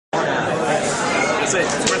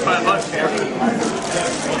That's it. It's worth $5 here.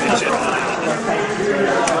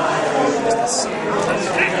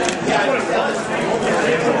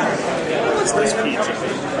 What's this pizza?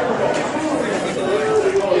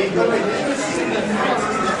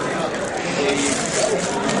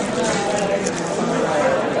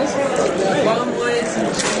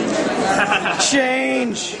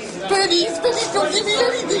 Change! Pennies don't give me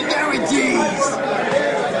anything nowadays!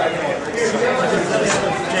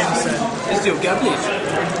 Let's do a goblet.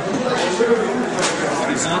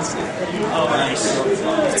 Oh, nice.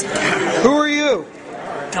 Who are you?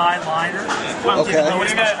 Guy Lynor. Okay. What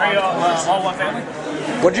do you got? Are you all one family?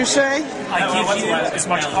 What'd you say? I give you as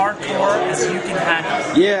much hardcore as you can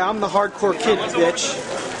handle. Yeah, I'm the hardcore kid, bitch.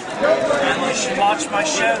 And you should watch my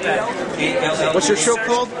show then. What's your show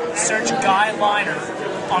called? Search Guy Lynor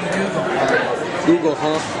on Google. Google,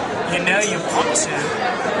 huh? You know you want to.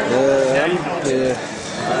 Yeah.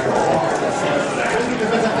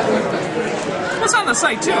 It's on the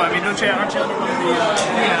site too. I mean, aren't you on the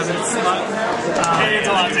yeah, it's not. It's a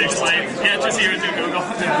lot to explain. Yeah, just hear it through Google.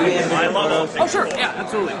 I love it. Oh, sure. Yeah,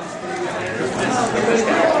 absolutely.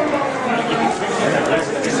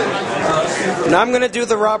 Now I'm going to do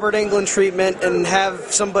the Robert Englund treatment and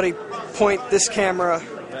have somebody point this camera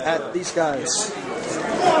at these guys.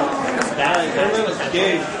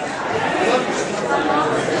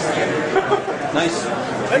 Nice.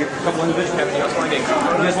 A couple individual cabinets. You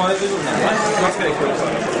guys want individual? No. Let's get a quick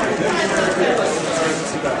photo.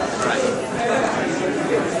 Alright.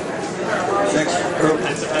 Next group.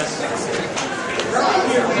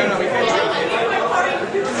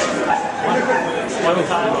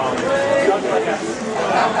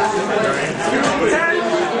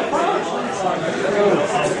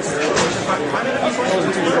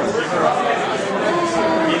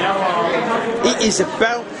 It is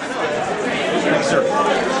about...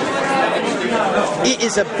 It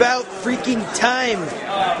is about freaking time.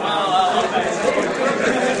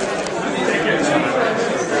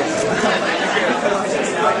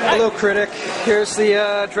 Hello, Critic. Here's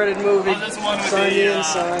the dreaded movie. Sign me in,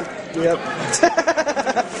 sign. Yep.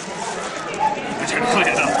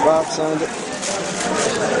 Bob signed it.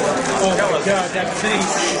 Oh my god, that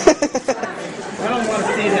face. I don't want to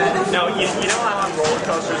see that. No, you know how on roller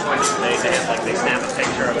coasters when they snap a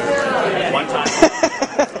picture of it? One time,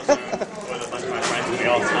 with a bunch of my friends, we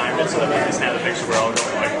all timed it so that when they snap a picture, we're all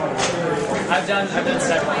going like... I've done several.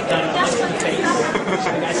 I've done face.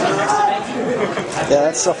 Yeah,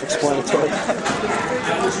 that's self-explanatory.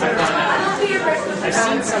 I've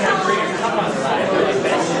seen someone bring a cup on the ride.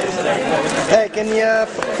 Hey,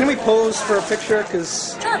 can we pose for a picture?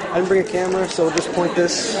 Because I didn't bring a camera, so we'll just point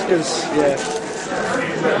this. Because yeah,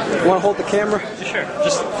 you want to hold the camera? Sure.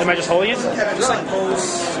 Am I just holding it? Just like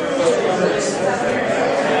pose.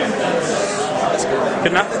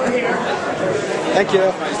 Good enough? Thank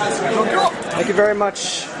you. Thank you very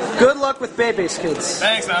much. Good luck with babies, kids.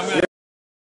 Thanks, man. I'm good.